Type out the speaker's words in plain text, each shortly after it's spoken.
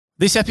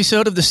This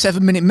episode of the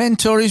 7 Minute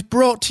Mentor is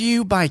brought to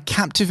you by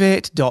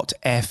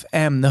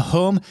Captivate.fm, the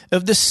home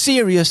of the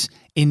serious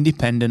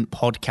independent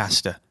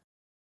podcaster.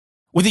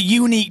 With a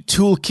unique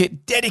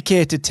toolkit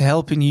dedicated to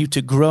helping you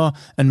to grow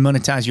and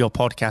monetize your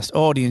podcast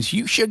audience,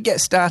 you should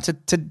get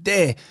started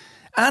today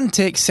and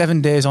take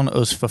 7 days on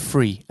us for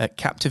free at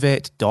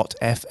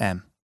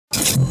Captivate.fm.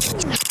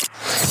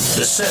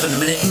 The 7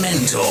 Minute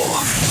Mentor.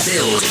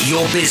 Build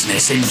your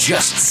business in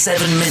just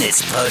 7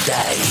 minutes per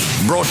day.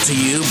 Brought to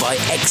you by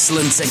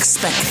Excellence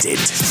Expected,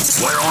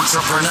 where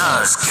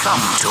entrepreneurs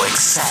come to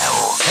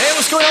excel. Hey,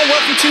 what's going on?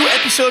 Welcome to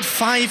episode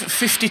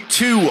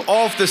 552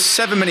 of the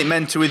 7 Minute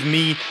Mentor with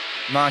me,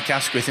 Mark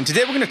Asquith. And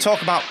today we're going to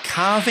talk about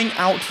carving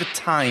out the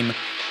time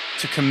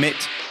to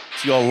commit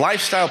to your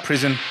lifestyle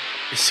prison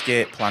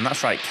escape plan.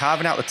 That's right,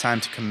 carving out the time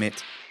to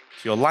commit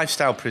to your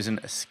lifestyle prison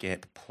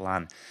escape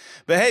plan.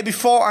 But hey,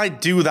 before I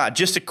do that,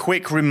 just a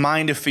quick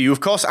reminder for you.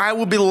 Of course, I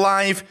will be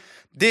live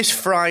this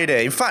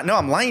Friday. In fact, no,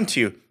 I'm lying to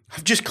you.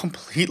 I've just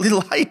completely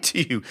lied to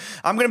you.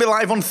 I'm going to be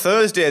live on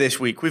Thursday this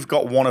week. We've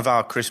got one of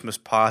our Christmas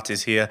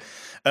parties here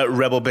at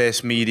Rebel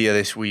Base Media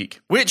this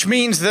week, which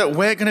means that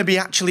we're going to be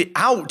actually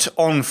out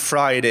on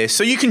Friday.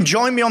 So you can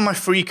join me on my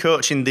free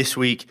coaching this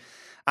week,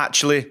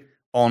 actually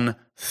on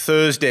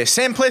Thursday.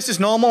 Same place as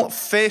normal,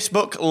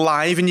 Facebook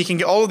Live, and you can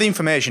get all of the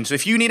information. So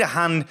if you need a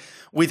hand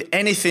with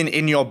anything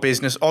in your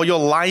business or your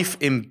life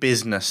in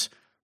business,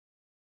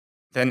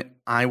 then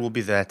I will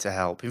be there to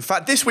help. In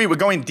fact, this week we're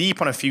going deep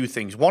on a few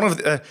things. One of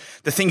the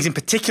things in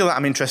particular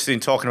I'm interested in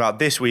talking about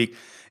this week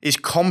is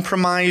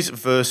compromise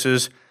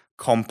versus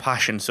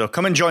compassion. So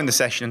come and join the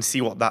session and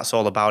see what that's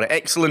all about at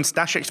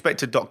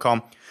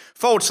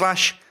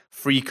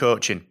excellence-expected.com/free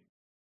coaching.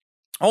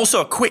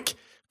 Also, a quick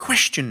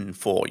question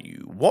for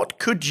you. What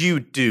could you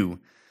do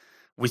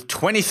with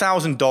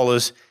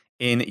 $20,000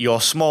 in your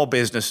small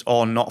business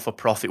or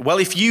not-for-profit? Well,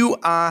 if you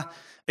are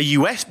a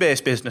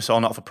US-based business or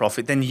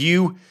not-for-profit, then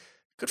you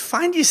could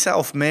find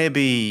yourself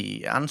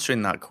maybe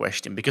answering that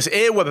question, because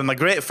Aweber, my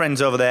great friends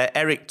over there,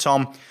 Eric,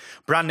 Tom,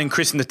 Brandon,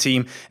 Chris, and the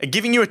team, are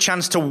giving you a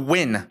chance to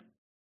win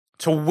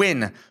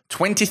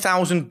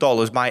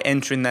 $20,000 by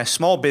entering their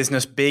Small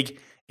Business Big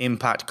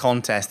Impact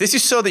Contest. This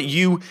is so that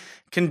you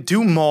can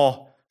do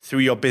more through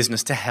your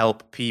business to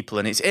help people,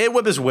 and it's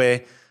Aweber's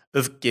way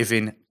of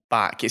giving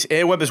back. It's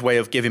Aweber's way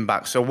of giving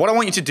back. So what I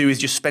want you to do is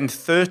just spend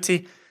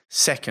 30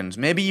 seconds,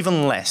 maybe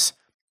even less,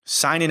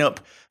 signing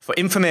up for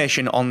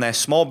information on their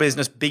Small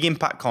Business Big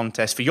Impact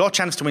Contest for your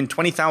chance to win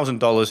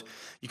 $20,000.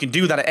 You can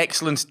do that at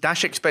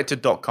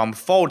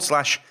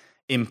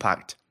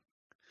excellence-expected.com/impact.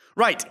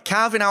 Right,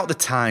 carving out the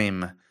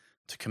time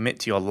to commit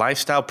to your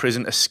lifestyle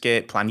prison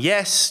escape plan.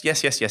 Yes.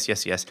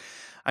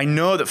 I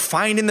know that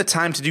finding the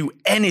time to do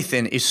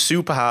anything is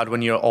super hard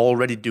when you're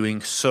already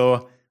doing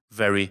so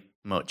very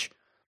much.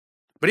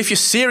 But if you're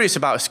serious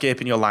about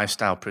escaping your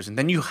lifestyle prison,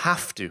 then you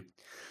have to.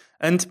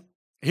 And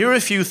here are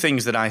a few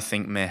things that I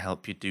think may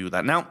help you do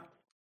that. Now,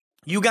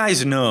 you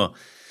guys know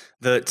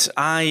that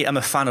I am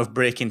a fan of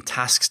breaking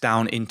tasks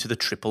down into the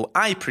triple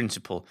I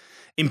principle: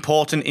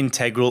 important,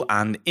 integral,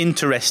 and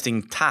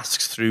interesting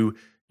tasks through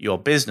your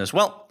business.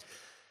 Well,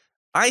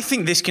 I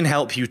think this can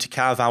help you to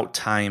carve out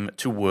time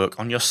to work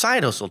on your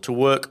side hustle, to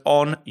work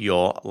on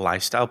your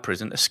lifestyle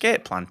prison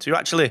escape plan, to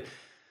actually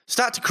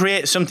start to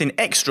create something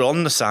extra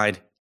on the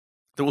side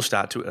that will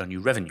start to earn you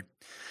revenue.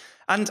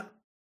 And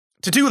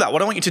to do that,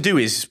 what I want you to do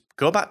is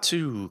go back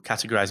to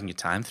categorizing your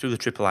time through the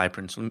triple I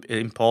principle: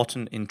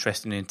 important,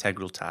 interesting, and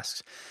integral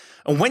tasks.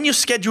 And when you're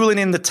scheduling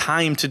in the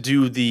time to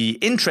do the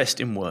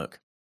interesting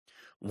work,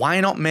 why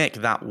not make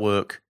that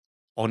work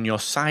on your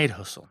side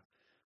hustle,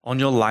 on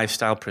your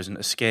lifestyle prison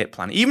escape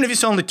plan, even if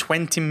it's only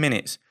 20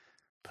 minutes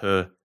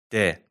per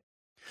day?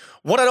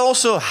 What I'd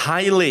also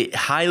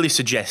highly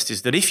suggest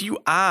is that if you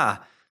are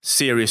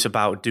serious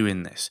about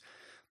doing this,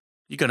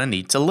 you're going to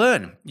need to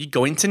learn. You're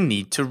going to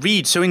need to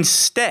read. So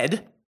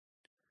instead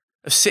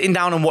of sitting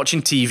down and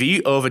watching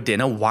TV over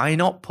dinner, why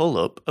not pull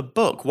up a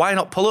book? Why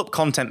not pull up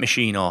Content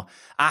Machine or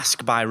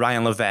Ask by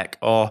Ryan Levesque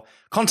or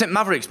Content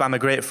Mavericks by my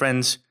great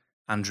friends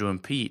Andrew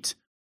and Pete?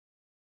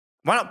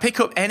 Why not pick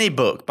up any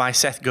book by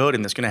Seth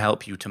Godin that's going to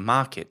help you to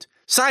market?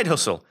 Side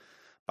Hustle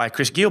by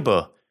Chris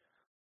Guillebeau.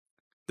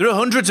 There are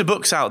hundreds of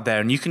books out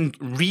there, and you can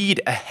read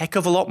a heck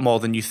of a lot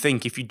more than you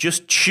think if you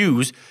just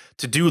choose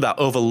to do that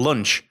over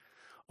lunch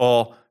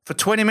or for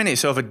 20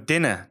 minutes over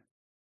dinner,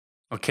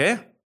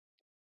 okay?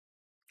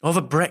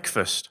 Over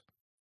breakfast.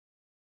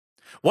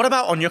 What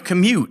about on your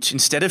commute?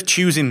 Instead of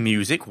choosing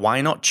music,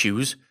 why not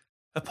choose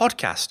a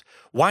podcast?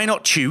 Why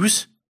not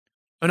choose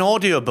an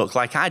audiobook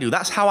like I do?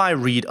 That's how I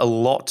read a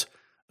lot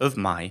of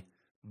my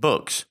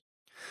books.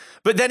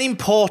 But then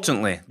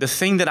importantly, the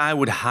thing that I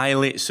would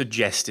highly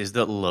suggest is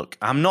that, look,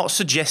 I'm not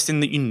suggesting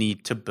that you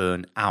need to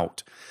burn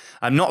out.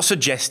 I'm not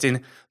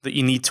suggesting that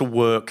you need to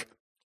work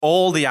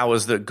all the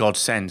hours that God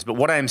sends. But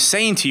what I am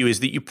saying to you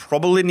is that you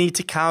probably need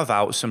to carve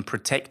out some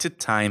protected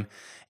time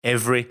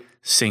every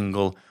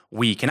single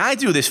week. And I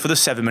do this for the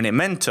 7 Minute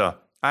Mentor.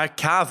 I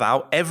carve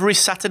out every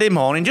Saturday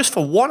morning, just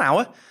for 1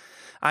 hour,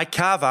 I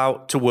carve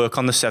out to work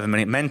on the 7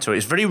 Minute Mentor.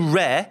 It's very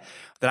rare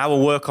that I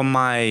will work on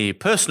my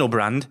personal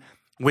brand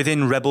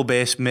within Rebel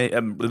Base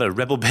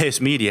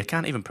Media. I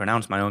can't even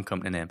pronounce my own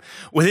company name.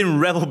 Within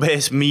Rebel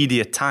Base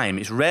Media time.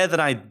 It's rare that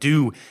I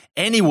do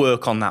any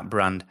work on that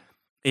brand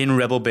in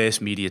Rebel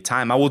Base Media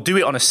time. I will do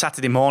it on a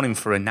Saturday morning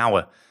for an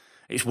hour.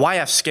 It's why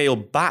I've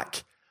scaled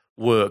back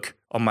work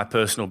on my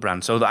personal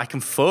brand so that I can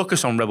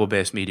focus on Rebel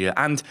Base Media.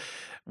 And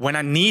when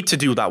I need to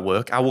do that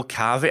work, I will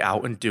carve it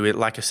out and do it,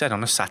 like I said,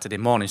 on a Saturday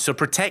morning. So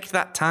protect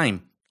that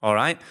time, all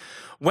right?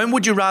 When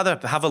would you rather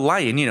have a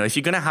lie-in? You know, if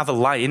you're going to have a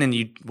lie-in and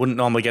you wouldn't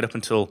normally get up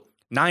until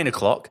 9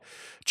 o'clock,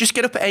 just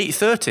get up at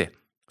 8:30.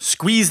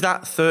 Squeeze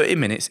that 30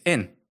 minutes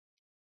in,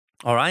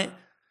 all right?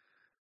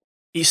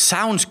 It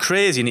sounds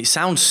crazy and it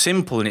sounds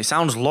simple and it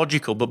sounds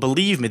logical, but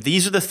believe me,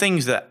 these are the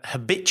things that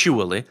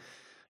habitually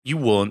you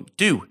won't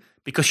do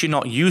because you're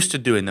not used to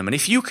doing them. And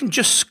if you can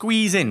just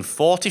squeeze in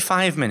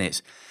 45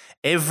 minutes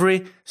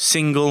every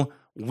single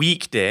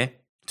weekday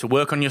to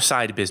work on your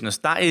side business,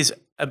 that is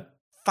a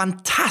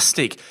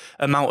fantastic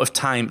amount of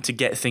time to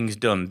get things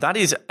done. That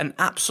is an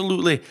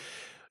absolutely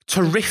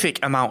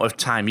terrific amount of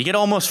time. You get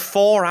almost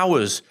 4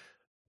 hours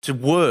to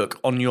work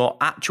on your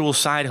actual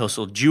side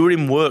hustle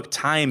during work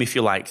time, if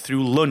you like,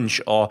 through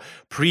lunch or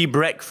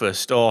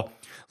pre-breakfast or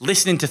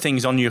listening to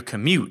things on your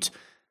commute.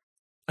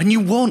 And you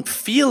won't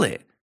feel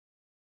it.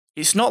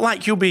 It's not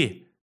like you'll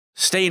be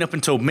staying up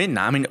until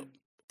midnight. I mean,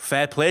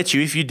 fair play to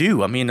you if you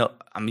do. I mean,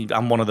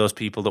 I'm one of those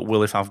people that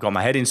will, if I've got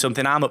my head in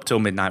something, I'm up till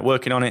midnight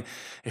working on it.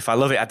 If I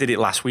love it, I did it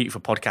last week for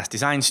Podcast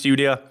Design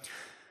Studio.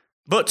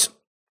 But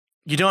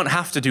you don't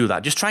have to do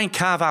that. Just try and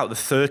carve out the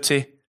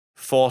 30,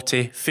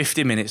 40,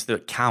 50 minutes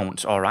that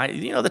count, all right?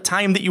 You know, the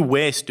time that you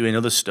waste doing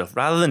other stuff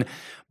rather than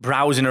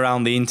browsing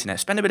around the internet.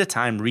 Spend a bit of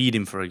time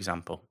reading, for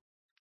example.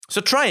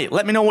 So try it.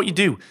 Let me know what you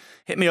do.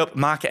 Hit me up,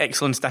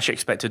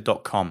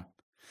 mark@excellence-expected.com.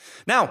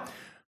 Now,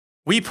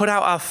 we put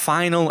out our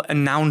final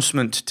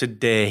announcement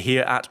today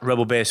here at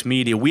Rebel Base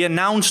Media. We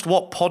announced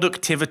what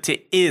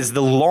productivity is,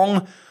 the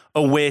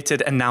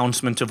long-awaited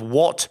announcement of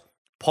what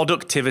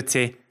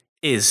productivity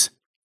is.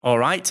 All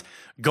right?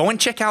 Go and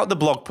check out the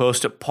blog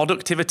post at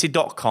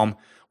productivity.com.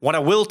 What I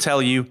will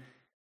tell you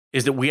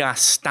is that we are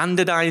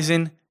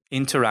standardizing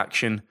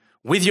interaction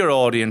with your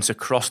audience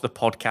across the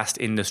podcast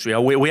industry.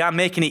 We are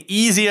making it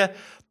easier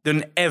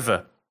than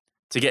ever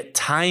to get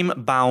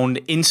time-bound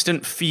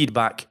instant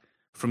feedback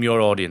from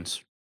your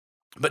audience.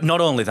 But not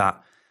only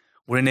that,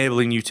 we're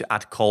enabling you to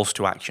add calls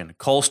to action,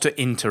 calls to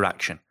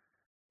interaction.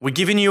 We're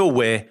giving you a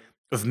way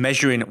of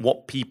measuring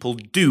what people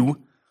do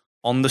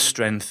on the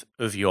strength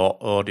of your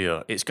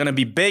audio. It's going to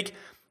be big.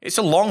 It's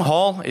a long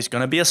haul. It's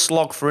going to be a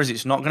slog for us.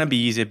 It's not going to be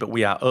easy, but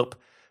we are up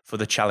for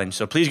the challenge.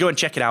 So please go and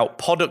check it out,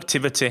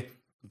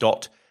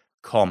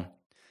 productivity.com.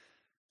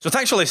 So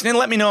thanks for listening.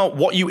 Let me know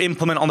what you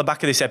implement on the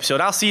back of this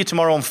episode. I'll see you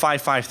tomorrow on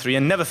 553.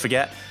 And never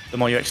forget, the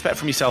more you expect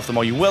from yourself, the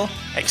more you will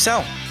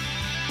excel.